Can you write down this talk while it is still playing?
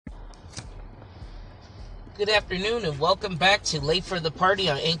Good afternoon and welcome back to Late for the Party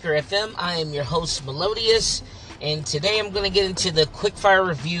on Anchor FM. I am your host Melodious, and today I'm going to get into the quickfire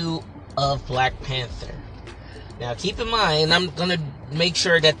review of Black Panther. Now keep in mind, I'm going to make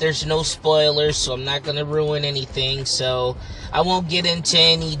sure that there's no spoilers, so I'm not going to ruin anything, so I won't get into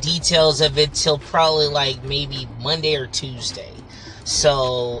any details of it till probably like maybe Monday or Tuesday.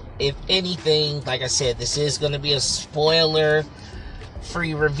 So if anything, like I said, this is going to be a spoiler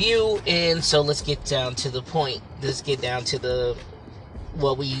free review, and so let's get down to the point. Let's get down to the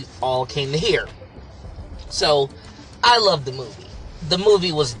what we all came to hear. So I love the movie. The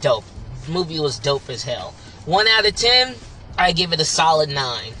movie was dope. The movie was dope as hell. 1 out of 10, I give it a solid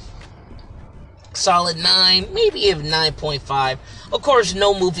 9. Solid 9, maybe a 9.5. Of course,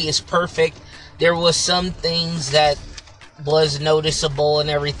 no movie is perfect. There was some things that was noticeable and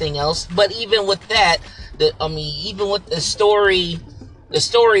everything else, but even with that, even with the story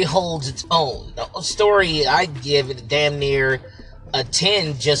holds its own. The story, I'd give it damn near a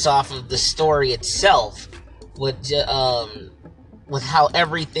 10 just off of the story itself, with how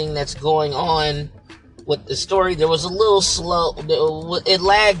everything that's going on with the story. There was a little slow. It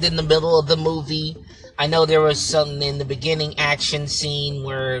lagged in the middle of the movie. I know there was something in the beginning action scene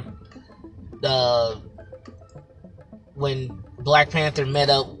where when Black Panther met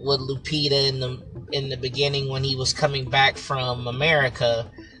up with Lupita in the beginning, when he was coming back from America,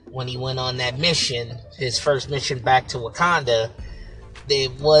 when he went on that mission, his first mission back to Wakanda.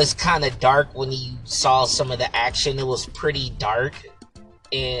 It was kind of dark when you saw some of the action. It was pretty dark,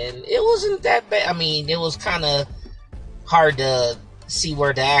 and it wasn't that bad. I mean, it was kind of hard to see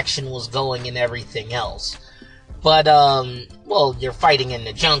where the action was going and everything else. But, well, you're fighting in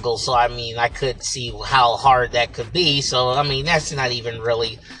the jungle, so, I mean, I could see how hard that could be. So, I mean, that's not even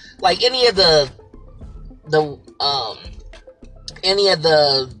really, like, any of the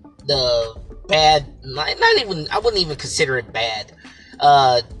bad, not even, I wouldn't even consider it bad.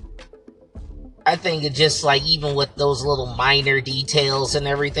 I think it just, like, even with those little minor details and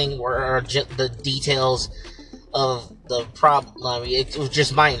everything, or just the details of the problem, I mean, it was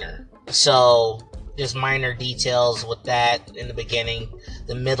just minor. So, just minor details with that in the beginning.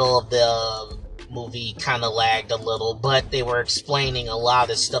 The middle of the movie kind of lagged a little, but they were explaining a lot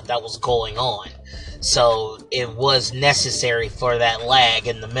of stuff that was going on. So it was necessary for that lag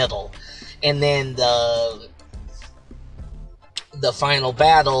in the middle. And then the final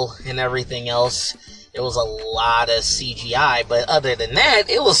battle and everything else, it was a lot of CGI, but other than that,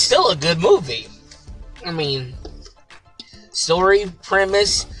 it was still a good movie. I mean, story,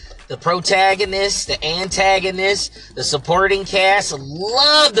 premise, the protagonist, the antagonist, the supporting cast.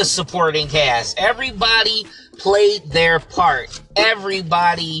 Love the supporting cast. Everybody played their part.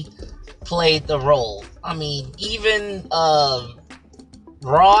 Everybody played the role. I mean, even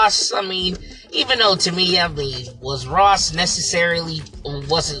Ross. I mean, even though to me, I mean, was it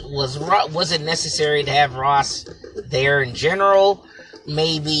necessary to have Ross there in general?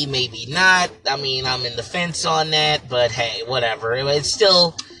 Maybe, maybe not. I mean, I'm in the fence on that, but hey, whatever. It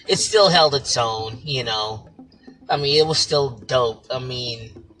still held its own, you know. I mean, it was still dope. I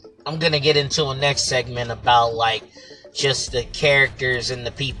mean, I'm gonna get into a next segment about, like, just the characters and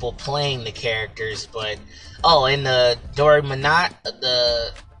the people playing the characters, but and the Dory Monat,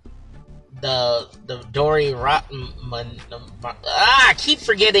 the Dory I keep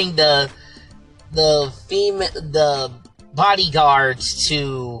forgetting the bodyguards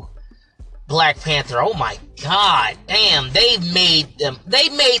to Black Panther. Oh my god, damn, they made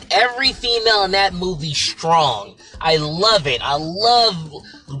every female in that movie strong. I love it. I love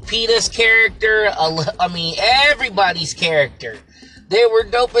Lupita's character. I mean, everybody's character. They were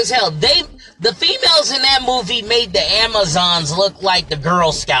dope as hell. The females in that movie made the Amazons look like the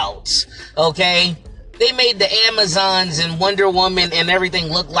Girl Scouts. Okay? They made the Amazons and Wonder Woman and everything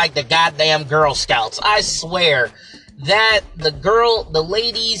look like the goddamn Girl Scouts. I swear that the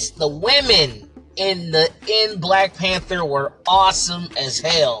ladies, the women in Black Panther were awesome as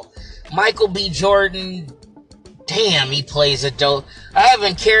hell. Michael B. Jordan, damn, he plays a dope. I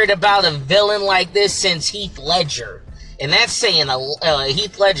haven't cared about a villain like this since Heath Ledger. And that's saying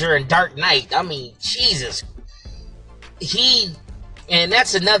Heath Ledger in Dark Knight. I mean, Jesus. And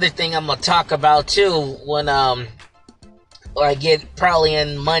that's another thing I'm going to talk about too when I get probably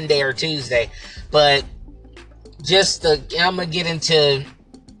in Monday or Tuesday. But I'm going to get into,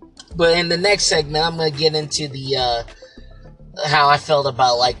 but in the next segment, I'm going to get into the, how I felt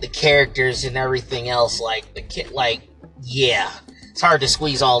about, like, the characters and everything else. Yeah. It's hard to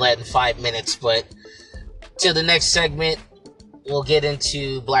squeeze all that in 5 minutes, but to the next segment, we'll get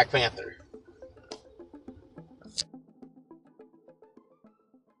into Black Panther.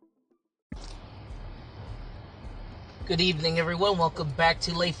 Good evening, everyone. Welcome back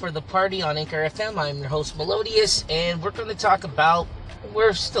to Late for the Party on Anchor FM. I'm your host, Melodious, and we're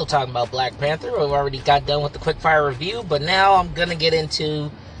still talking about Black Panther. We've already got done with the quickfire review, but now I'm going to get into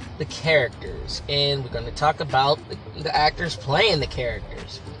the characters, and we're going to talk about the actors playing the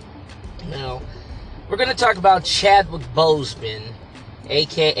characters. Now, we're going to talk about Chadwick Boseman,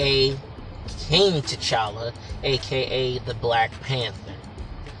 a.k.a. King T'Challa, a.k.a. the Black Panther.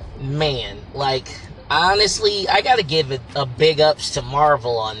 Man, honestly, I gotta give it a big ups to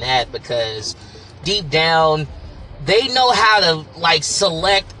Marvel on that, because deep down, they know how to,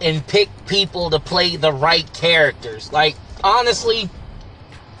 select and pick people to play the right characters. Honestly,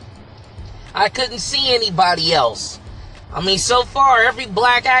 I couldn't see anybody else. I mean, so far, every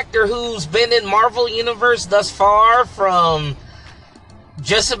black actor who's been in Marvel Universe thus far, from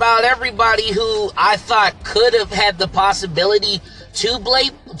just about everybody who I thought could have had the possibility to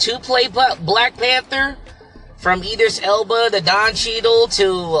play Black Panther, from Idris Elba to Don Cheadle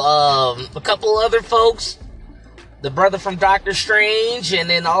to a couple other folks, the brother from Doctor Strange, and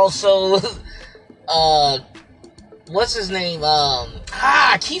then also what's his name?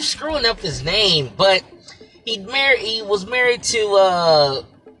 I keep screwing up his name, but he was married to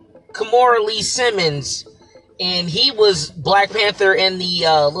Kimora Lee Simmons, and he was Black Panther in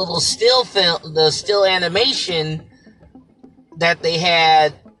the little still film, the still animation that they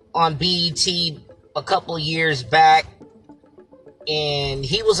had on BET a couple years back, and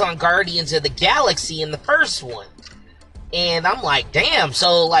he was on Guardians of the Galaxy in the first one. And I'm like, damn,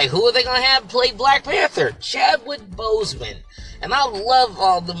 so who are they gonna have play Black Panther? Chadwick Boseman. And I love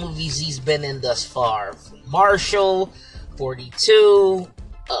all the movies he's been in thus far. Marshall, 42,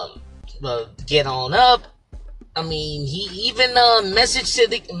 Get On Up. I mean, he even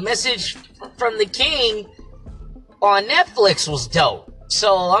Message from the King on Netflix was dope.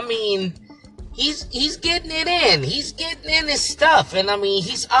 So I mean, he's getting it in. He's getting in his stuff, and I mean,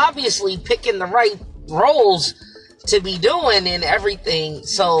 he's obviously picking the right roles to be doing and everything.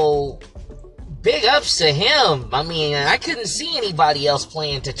 So big ups to him. I mean, I couldn't see anybody else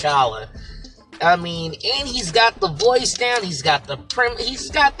playing T'Challa. I mean, and he's got the voice down. He's got the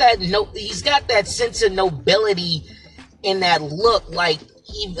he's got that sense of nobility in that look.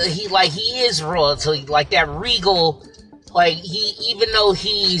 He is royalty, that regal. Even though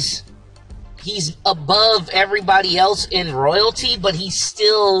he's above everybody else in royalty, but he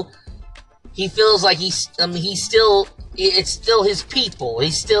feels like it's still his people.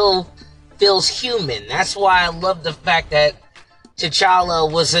 He still feels human. That's why I love the fact that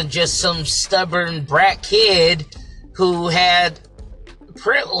T'Challa wasn't just some stubborn brat kid who had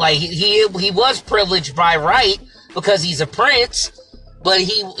he was privileged by right because he's a prince, but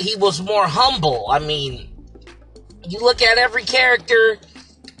he was more humble. I mean, you look at every character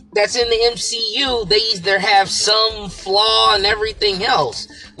that's in the MCU, they either have some flaw and everything else.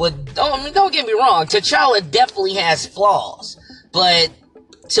 Don't get me wrong, T'Challa definitely has flaws, but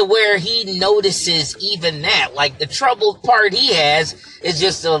to where he notices even that. The troubled part he has is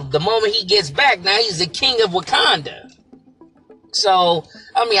just the moment he gets back, now he's the king of Wakanda. So,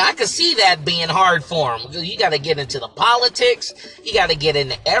 I mean, I could see that being hard for him. You got to get into the politics. You got to get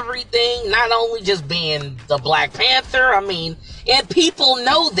into everything. Not only just being the Black Panther. I mean, and people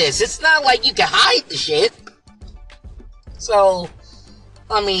know this. It's not like you can hide the shit. So,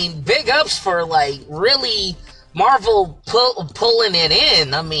 I mean, big ups for, really Marvel pulling it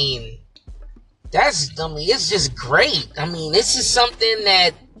in. I mean, it's just great. I mean, this is something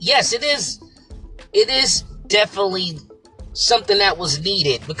that, yes, it is definitely something that was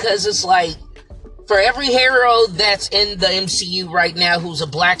needed, because it's for every hero that's in the MCU right now who's a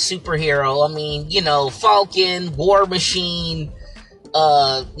black superhero, I mean, Falcon, War Machine,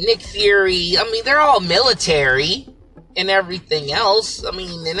 Nick Fury, I mean, they're all military and everything else. I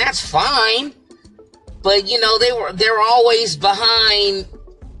mean, and that's fine, but they're always behind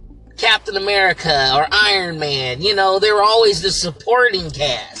Captain America or Iron Man. They were always the supporting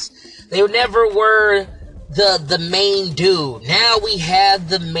cast. They never were the main dude. Now we have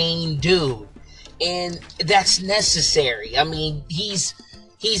the main dude, and that's necessary. I mean, he's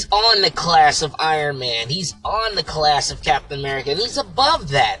on the class of Iron Man. He's on the class of Captain America, and he's above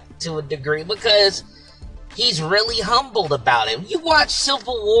that to a degree because he's really humbled about it. You watch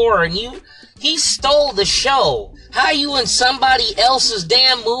Civil War, and he stole the show. How you in somebody else's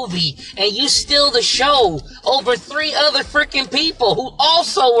damn movie and you steal the show over 3 other freaking people who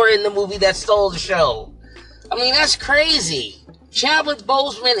also were in the movie that stole the show? I mean, that's crazy. Chadwick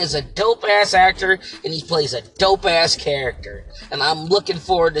Boseman is a dope-ass actor, and he plays a dope-ass character. And I'm looking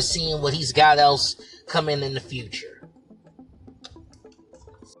forward to seeing what he's got else coming in the future.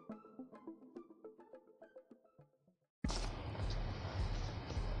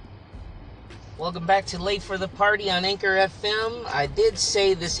 Welcome back to Late for the Party on Anchor FM. I did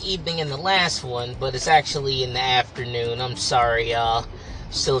say this evening in the last one, but it's actually in the afternoon. I'm sorry, y'all.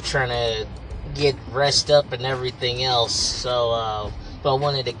 Still trying to get rest up and everything else. So, but I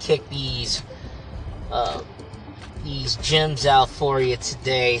wanted to kick these gems out for you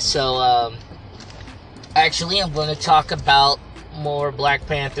today. So, actually, I'm going to talk about more Black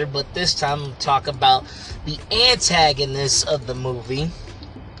Panther, but this time I'm going to talk about the antagonist of the movie,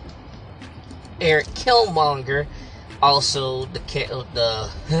 Eric Killmonger, also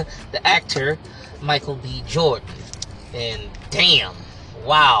the actor Michael B. Jordan. And damn,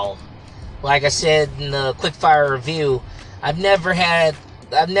 wow, like I said in the quickfire review, I've never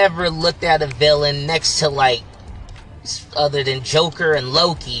looked at a villain next to, like, other than Joker and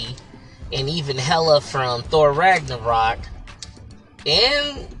Loki, and even Hela from Thor Ragnarok,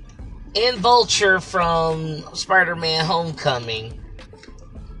 and Vulture from Spider-Man Homecoming,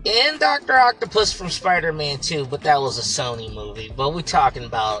 and Dr. Octopus from Spider-Man 2, but that was a Sony movie. But well,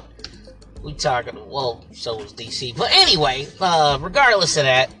 so was DC. But anyway, regardless of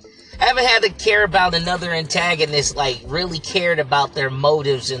that, I haven't had to care about another antagonist, like, really cared about their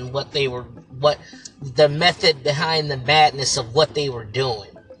motives and what the method behind the madness of what they were doing.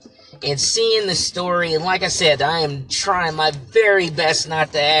 And seeing the story, and like I said, I am trying my very best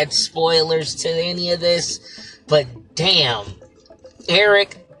not to add spoilers to any of this, but damn,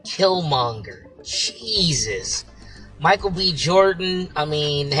 Eric Killmonger, Jesus. Michael B. Jordan, I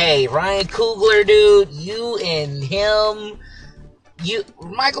mean, hey, Ryan Coogler, dude, you and him,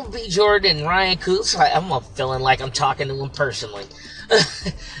 Michael B. Jordan and Ryan Coogler, I'm feeling like I'm talking to him personally.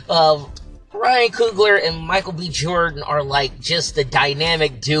 Ryan Coogler and Michael B. Jordan are like just the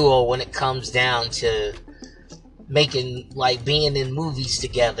dynamic duo when it comes down to making, like, being in movies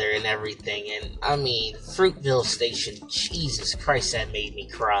together and everything. And I mean, Fruitvale Station, Jesus Christ, that made me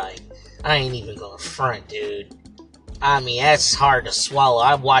cry. I ain't even gonna front, dude. I mean, that's hard to swallow.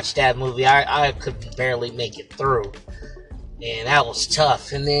 I watched that movie, I could barely make it through, and that was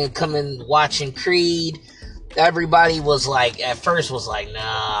tough. And then watching Creed, everybody was like, at first was like, nah,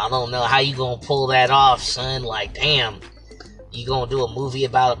 I don't know how you gonna pull that off, son. Like, damn, you gonna do a movie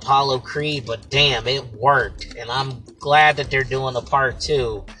about Apollo Creed, but damn, it worked. And I'm glad that they're doing a part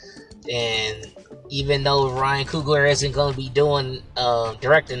 2. And even though Ryan Coogler isn't gonna be doing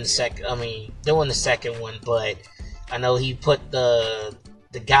doing the second one, but I know he put the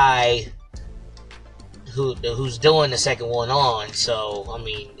guy who's doing the second one on. So, I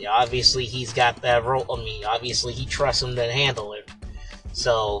mean, obviously he's got that role. I mean, obviously he trusts him to handle it.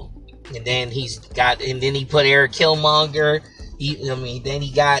 So, and then he put Eric Killmonger. Then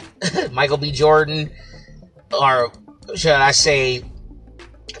he got Michael B. Jordan, or should I say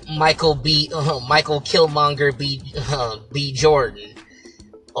Michael Killmonger B. Jordan,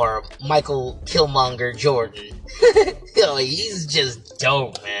 or Michael Killmonger Jordan. He's just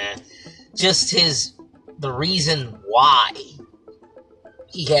dope, man. Just the reason why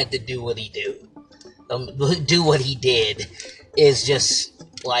he had to do what he did is just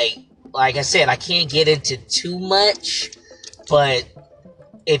like I said, I can't get into too much, but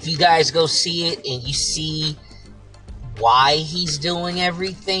if you guys go see it and you see why he's doing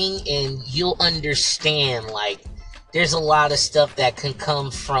everything, and you'll understand, like, there's a lot of stuff that can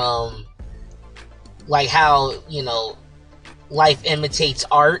come from, like, how, life imitates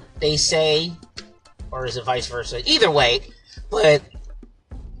art, they say. Or is it vice versa? Either way, but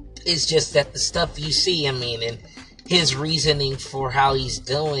it's just that the stuff you see, I mean, and his reasoning for how he's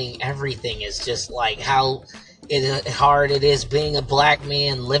doing everything is just like how hard it is being a black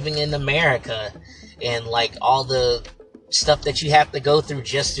man living in America, and like all the stuff that you have to go through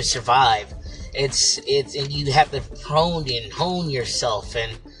just to survive. It's and you have to hone yourself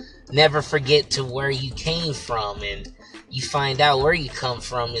and never forget to where you came from, and you find out where you come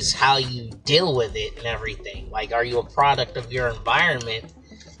from is how you deal with it and everything. Like, are you a product of your environment,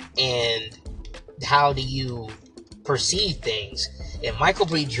 and how do you perceive things? And Michael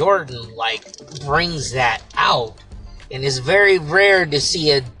B. Jordan, like, brings that out. And it's very rare to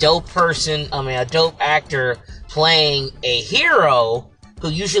see a dope actor playing a hero who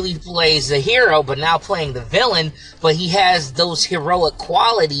usually plays the hero, but now playing the villain, but he has those heroic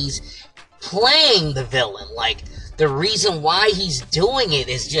qualities playing the villain. Like, the reason why he's doing it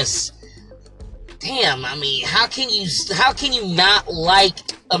is just, damn, I mean, how can you not like,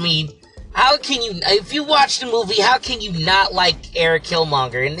 if you watch the movie, how can you not like Eric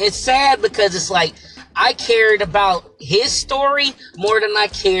Killmonger? And it's sad because it's like, I cared about his story more than I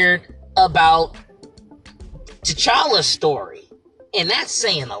cared about T'Challa's story. And that's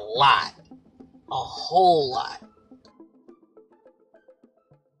saying a lot. A whole lot.